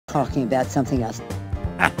talking about something else.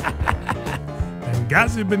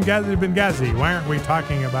 Benghazi, Benghazi, Benghazi. Why aren't we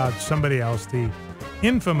talking about somebody else? The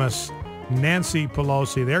infamous Nancy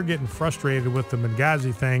Pelosi. They're getting frustrated with the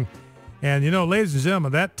Benghazi thing. And, you know, ladies and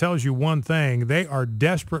gentlemen, that tells you one thing. They are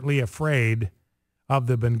desperately afraid of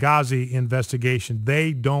the Benghazi investigation.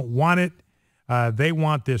 They don't want it. They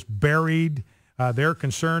want this buried. They're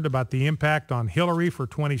concerned about the impact on Hillary for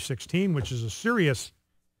 2016, which is a serious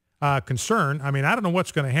concern. I mean, I don't know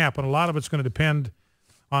what's going to happen. A lot of it's going to depend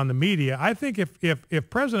on the media. I think if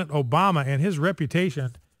President Obama and his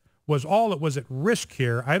reputation was all that was at risk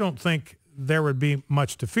here, I don't think there would be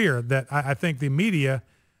much to fear. That I think the media,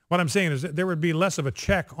 what I'm saying is that there would be less of a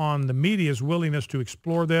check on the media's willingness to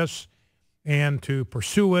explore this and to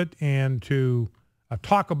pursue it and to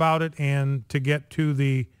talk about it and to get to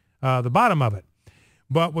the bottom of it.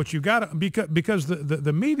 But what you got, because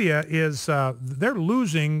the media is, they're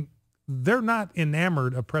losing, they're not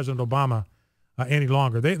enamored of President Obama any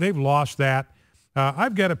longer. They've lost that.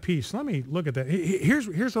 I've got a piece. Let me look at that. Here's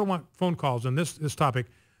what I want phone calls on this topic.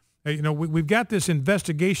 You know, we've got this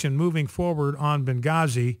investigation moving forward on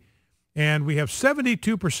Benghazi, and we have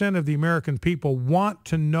 72% of the American people want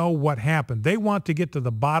to know what happened. They want to get to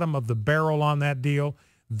the bottom of the barrel on that deal.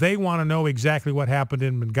 They want to know exactly what happened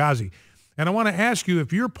in Benghazi. And I want to ask you,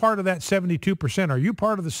 if you're part of that 72%, are you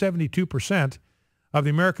part of the 72% of the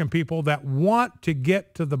American people that want to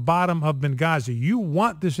get to the bottom of Benghazi? You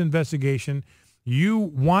want this investigation. You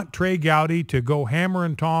want Trey Gowdy to go hammer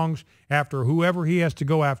and tongs after whoever he has to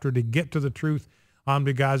go after to get to the truth on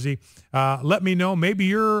Benghazi. Let me know. Maybe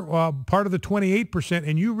you're part of the 28%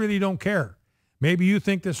 and you really don't care. Maybe you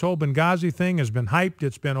think this whole Benghazi thing has been hyped.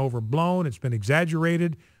 It's been overblown. It's been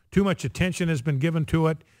exaggerated. Too much attention has been given to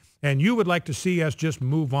it. And you would like to see us just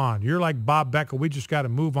move on. You're like Bob Beckel. We just got to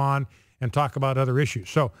move on and talk about other issues.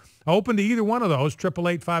 So open to either one of those,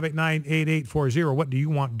 888-589-8840. What do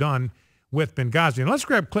you want done with Benghazi? And let's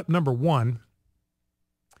grab clip number one.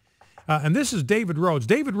 And this is David Rhodes.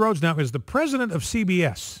 David Rhodes now is the president of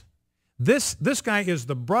CBS. This guy is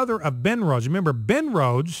the brother of Ben Rhodes. Remember, Ben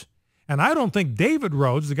Rhodes, and I don't think David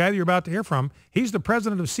Rhodes, the guy that you're about to hear from, he's the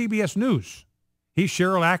president of CBS News. He's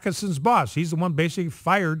Cheryl Atkinson's boss. He's the one basically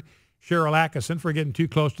fired Cheryl Atkinson for getting too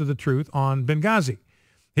close to the truth on Benghazi.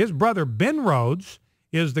 His brother, Ben Rhodes,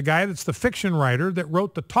 is the guy that's the fiction writer that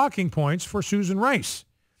wrote the talking points for Susan Rice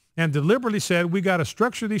and deliberately said, we got to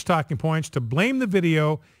structure these talking points to blame the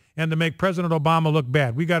video and to make President Obama look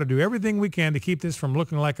bad. We got to do everything we can to keep this from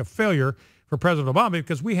looking like a failure for President Obama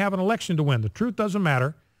because we have an election to win. The truth doesn't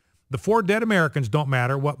matter. The 4 dead Americans don't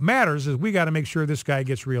matter. What matters is we got to make sure this guy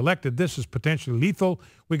gets reelected. This is potentially lethal.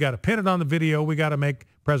 We got to pin it on the video. We got to make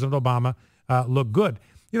President Obama look good.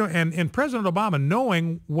 You know, and President Obama,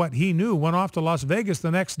 knowing what he knew, went off to Las Vegas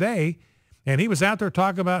the next day, and he was out there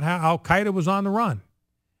talking about how al-Qaeda was on the run.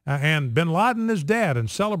 And bin Laden is dead and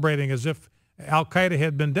celebrating as if al-Qaeda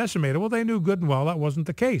had been decimated. Well, they knew good and well that wasn't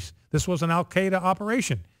the case. This was an al-Qaeda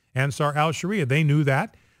operation. Ansar al-Sharia, they knew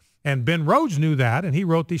that. And Ben Rhodes knew that, and he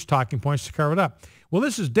wrote these talking points to cover it up. Well,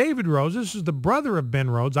 this is David Rhodes. This is the brother of Ben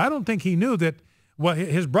Rhodes. I don't think he knew that, well,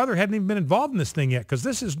 his brother hadn't even been involved in this thing yet because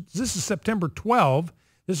this is September 12.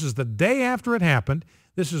 This is the day after it happened.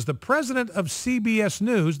 This is the president of CBS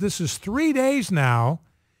News. This is 3 days now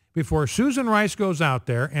before Susan Rice goes out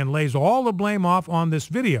there and lays all the blame off on this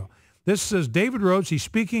video. This is David Rhodes. He's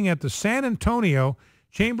speaking at the San Antonio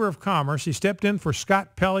Chamber of Commerce. He stepped in for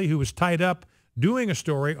Scott Pelley, who was tied up doing a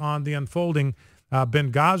story on the unfolding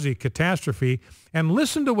Benghazi catastrophe. And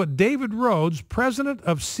listen to what David Rhodes, president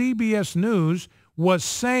of CBS News, was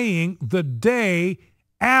saying the day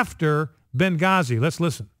after Benghazi. Let's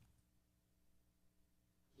listen.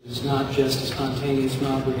 It's not just a spontaneous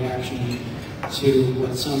mob reaction to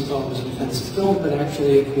what some thought was an offensive film, but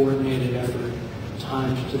actually a coordinated effort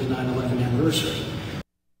timed to the 9/11 anniversary.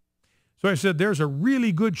 So I said there's a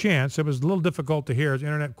really good chance, it was a little difficult to hear, it's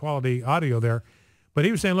internet quality audio there, but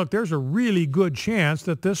he was saying, look, there's a really good chance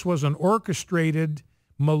that this was an orchestrated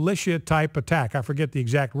militia-type attack. I forget the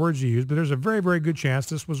exact words he used, but there's a very, very good chance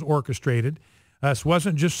this was orchestrated. This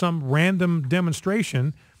wasn't just some random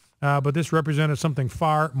demonstration, but this represented something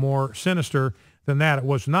far more sinister than that. It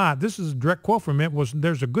was not. This is a direct quote from it.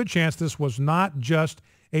 There's a good chance this was not just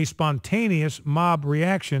a spontaneous mob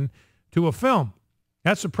reaction to a film.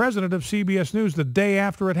 That's the president of CBS News the day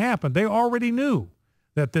after it happened. They already knew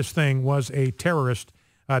that this thing was a terrorist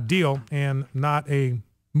deal and not a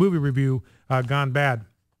movie review gone bad.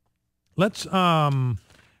 Let's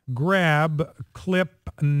grab clip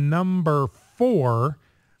number 4.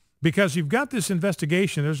 because you've got this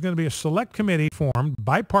investigation. There's going to be a select committee formed,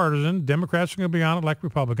 bipartisan. Democrats are going to be on it like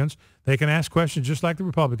Republicans. They can ask questions just like the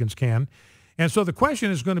Republicans can. And so the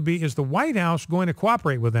question is going to be, is the White House going to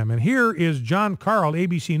cooperate with them? And here is John Carl,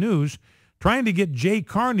 ABC News, trying to get Jay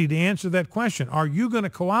Carney to answer that question. Are you going to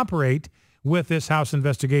cooperate with this House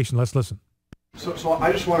investigation? Let's listen. So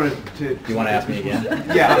I just wanted to... You want to ask me again?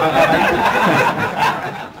 Yeah.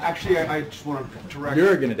 Actually, I just want to direct...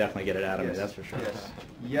 You're going to definitely get it out of me, that's for sure.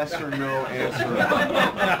 Yes or no answer.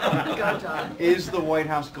 Is the White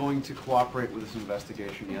House going to cooperate with this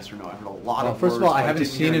investigation? Yes or no? I've heard a lot of First of all, words, I haven't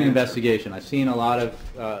seen an investigation. I've seen a lot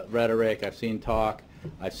of rhetoric. I've seen talk.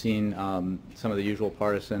 I've seen some of the usual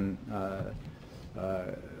partisan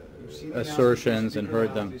assertions and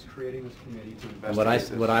heard them. And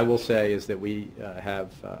what I will say is that we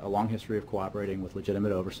have a long history of cooperating with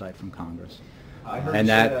legitimate oversight from Congress, and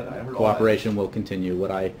that cooperation will continue.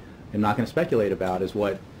 What I am not going to speculate about is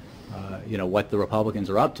what what the Republicans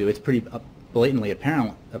are up to. It's pretty blatantly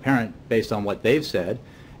apparent based on what they've said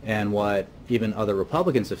and what even other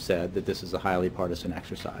Republicans have said, that this is a highly partisan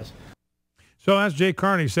exercise. So as Jay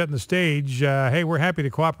Carney setting the stage, hey, we're happy to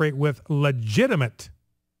cooperate with legitimate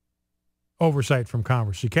oversight from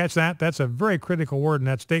Congress. You catch that? That's a very critical word in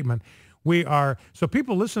that statement. We are, so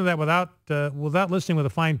people listen to that without listening with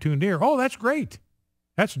a fine-tuned ear. Oh, that's great.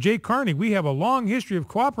 That's Jay Carney. We have a long history of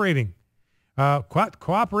cooperating.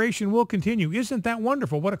 Cooperation will continue. Isn't that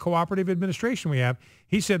wonderful? What a cooperative administration we have.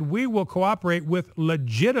 He said we will cooperate with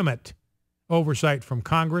legitimate oversight from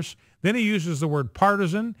Congress. Then he uses the word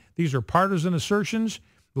partisan. These are partisan assertions.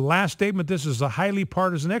 The last statement, this is a highly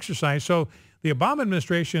partisan exercise. So the Obama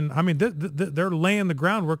administration, I mean, they're laying the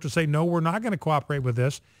groundwork to say, no, we're not going to cooperate with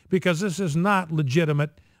this because this is not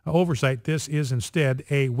legitimate oversight. This is instead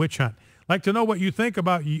a witch hunt. I'd like to know what you think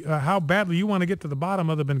about how badly you want to get to the bottom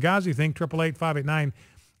of the Benghazi thing,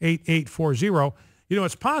 888-589-8840. You know,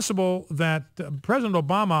 it's possible that President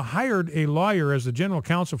Obama hired a lawyer as the general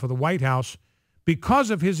counsel for the White House because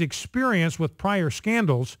of his experience with prior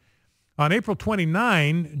scandals. On April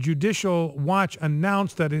 29, Judicial Watch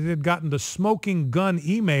announced that it had gotten the smoking gun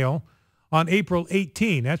email on April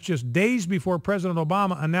 18. That's just days before President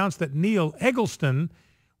Obama announced that Neil Eggleston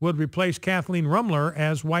would replace Kathleen Rumler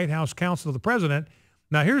as White House counsel to the president.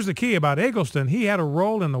 Now, here's the key about Eggleston. He had a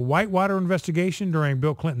role in the Whitewater investigation during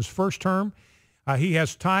Bill Clinton's first term. He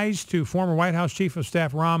has ties to former White House Chief of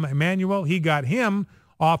Staff Rahm Emanuel. He got him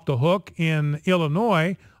off the hook in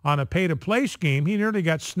Illinois on a pay-to-play scheme. He nearly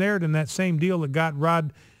got snared in that same deal that got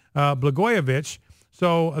Rod Blagojevich.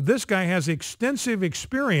 So this guy has extensive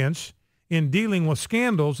experience in dealing with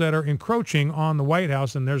scandals that are encroaching on the White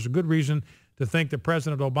House, and there's a good reason to think that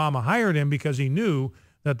President Obama hired him because he knew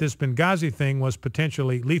that this Benghazi thing was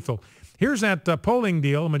potentially lethal. Here's that polling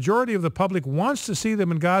deal. A majority of the public wants to see the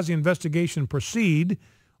Benghazi investigation proceed.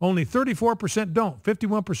 Only 34% don't.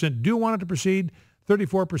 51% do want it to proceed.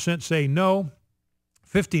 34% say no.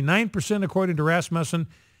 59%, according to Rasmussen,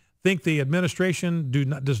 think the administration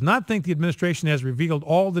does not think the administration has revealed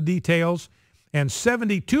all the details. And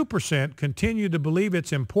 72% continue to believe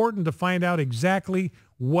it's important to find out exactly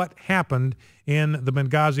what happened in the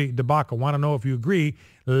Benghazi debacle. Want to know if you agree?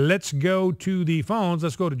 Let's go to the phones.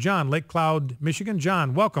 Let's go to John, Lake Cloud, Michigan.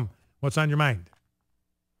 John, welcome. What's on your mind?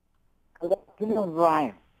 Good afternoon,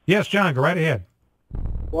 Brian. Yes, John, go right ahead.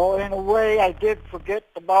 Well, in a way, I did forget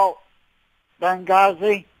about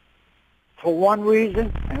Benghazi for one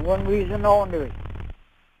reason, and one reason only.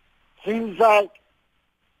 Seems like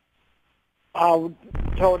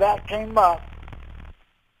until that came up,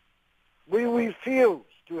 we refused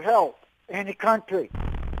to help any country.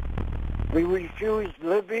 We refused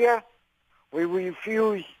Libya. We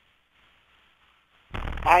refused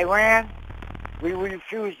Iran. We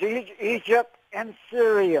refused Egypt and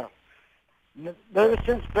Syria. Ever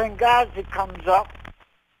since Benghazi comes up,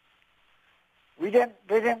 they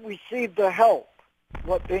didn't receive the help,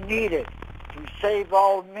 what they needed to save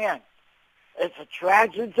all men. It's a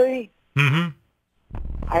tragedy. Mm-hmm.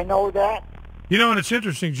 I know that. You know, and it's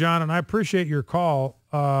interesting, John, and I appreciate your call.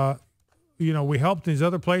 You know, we helped these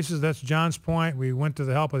other places. That's John's point. We went to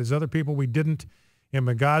the help of these other people. We didn't. In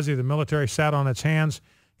Benghazi, the military sat on its hands.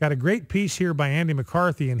 Got a great piece here by Andy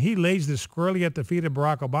McCarthy, and he lays this squarely at the feet of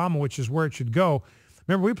Barack Obama, which is where it should go.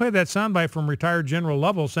 Remember, we played that soundbite from retired General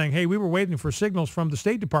Lovell saying, hey, we were waiting for signals from the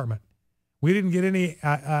State Department. We didn't get any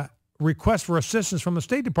request for assistance from the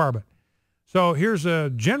State Department. So here's a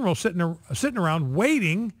general sitting around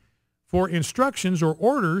waiting for instructions or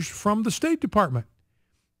orders from the State Department.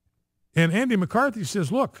 And Andy McCarthy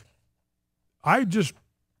says, look, I just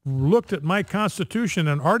looked at my Constitution,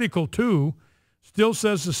 and Article 2 still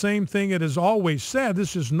says the same thing it has always said.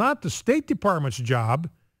 This is not the State Department's job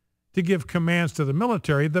to give commands to the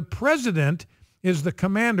military. The president is the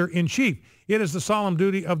commander-in-chief. It is the solemn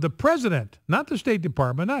duty of the president, not the State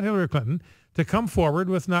Department, not Hillary Clinton, to come forward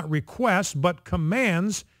with not requests but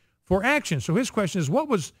commands for action. So his question is, what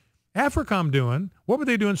was AFRICOM doing? What were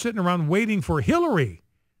they doing sitting around waiting for Hillary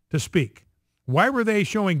to speak? Why were they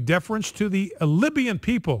showing deference to the Libyan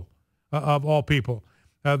people, of all people?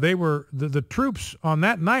 They were the troops on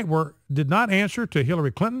that night did not answer to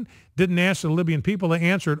Hillary Clinton, didn't answer the Libyan people. They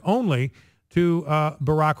answered only to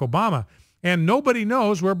Barack Obama. And nobody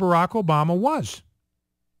knows where Barack Obama was.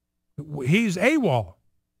 He's AWOL.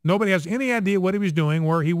 Nobody has any idea what he was doing,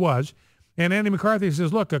 where he was. And Andy McCarthy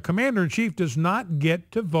says, look, a commander-in-chief does not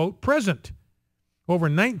get to vote present. Over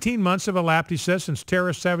 19 months have elapsed, he says, since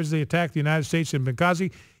terrorists savagely attacked the United States in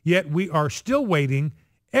Benghazi, yet we are still waiting,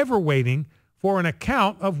 ever waiting, for an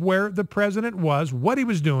account of where the president was, what he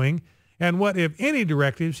was doing, and what, if any,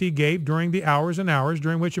 directives he gave during the hours and hours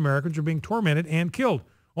during which Americans were being tormented and killed.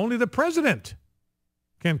 Only the president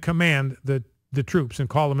can command the troops and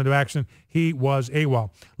call them into action. He was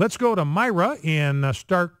AWOL. Let's go to Myra in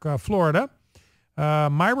Stark, Florida.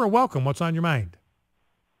 Myra, welcome. What's on your mind?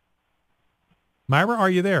 Myra, are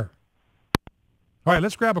you there? All right,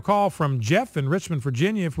 let's grab a call from Jeff in Richmond,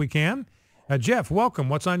 Virginia, if we can. Jeff, welcome.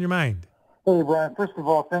 What's on your mind? Hey, Brian. First of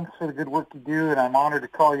all, thanks for the good work you do, and I'm honored to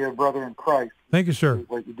call you a brother in Christ. Thank you, sir.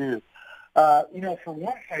 What you do. For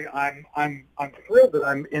one thing, I'm thrilled that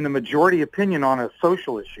I'm in the majority opinion on a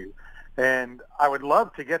social issue, and I would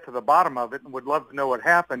love to get to the bottom of it and would love to know what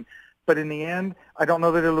happened. But in the end, I don't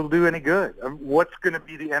know that it'll do any good. What's going to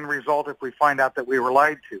be the end result if we find out that we were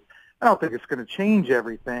lied to? I don't think it's going to change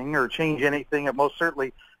everything or change anything. It most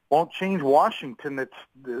certainly won't change Washington, that's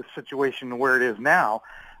the situation where it is now.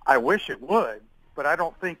 I wish it would, but I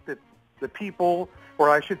don't think that the people, or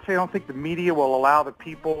I should say I don't think the media will allow the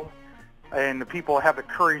people, and the people have the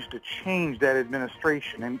courage to change that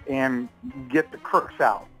administration and get the crooks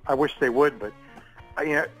out. I wish they would, but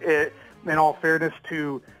in all fairness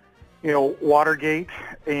to Watergate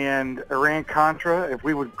and Iran-Contra, if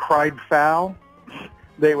we would cried foul,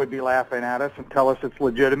 they would be laughing at us and tell us it's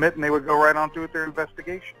legitimate, and they would go right on through with their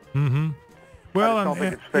investigation. Mm-hmm. Well,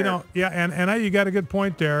 and you got a good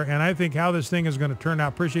point there, and I think how this thing is going to turn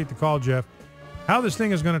out, appreciate the call, Jeff, how this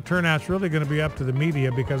thing is going to turn out is really going to be up to the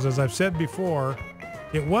media, because as I've said before,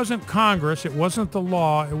 it wasn't Congress, it wasn't the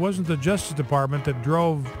law, it wasn't the Justice Department that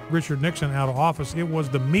drove Richard Nixon out of office, it was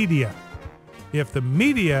the media. If the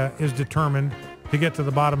media is determined to get to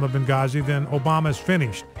the bottom of Benghazi, then Obama is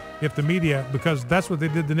finished. If the media, because that's what they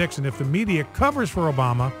did to Nixon, if the media covers for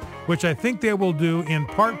Obama, which I think they will do in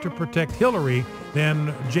part to protect Hillary,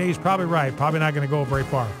 then Jay's probably right, probably not going to go very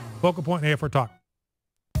far. Focal Point AFR Talk.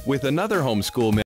 With another homeschool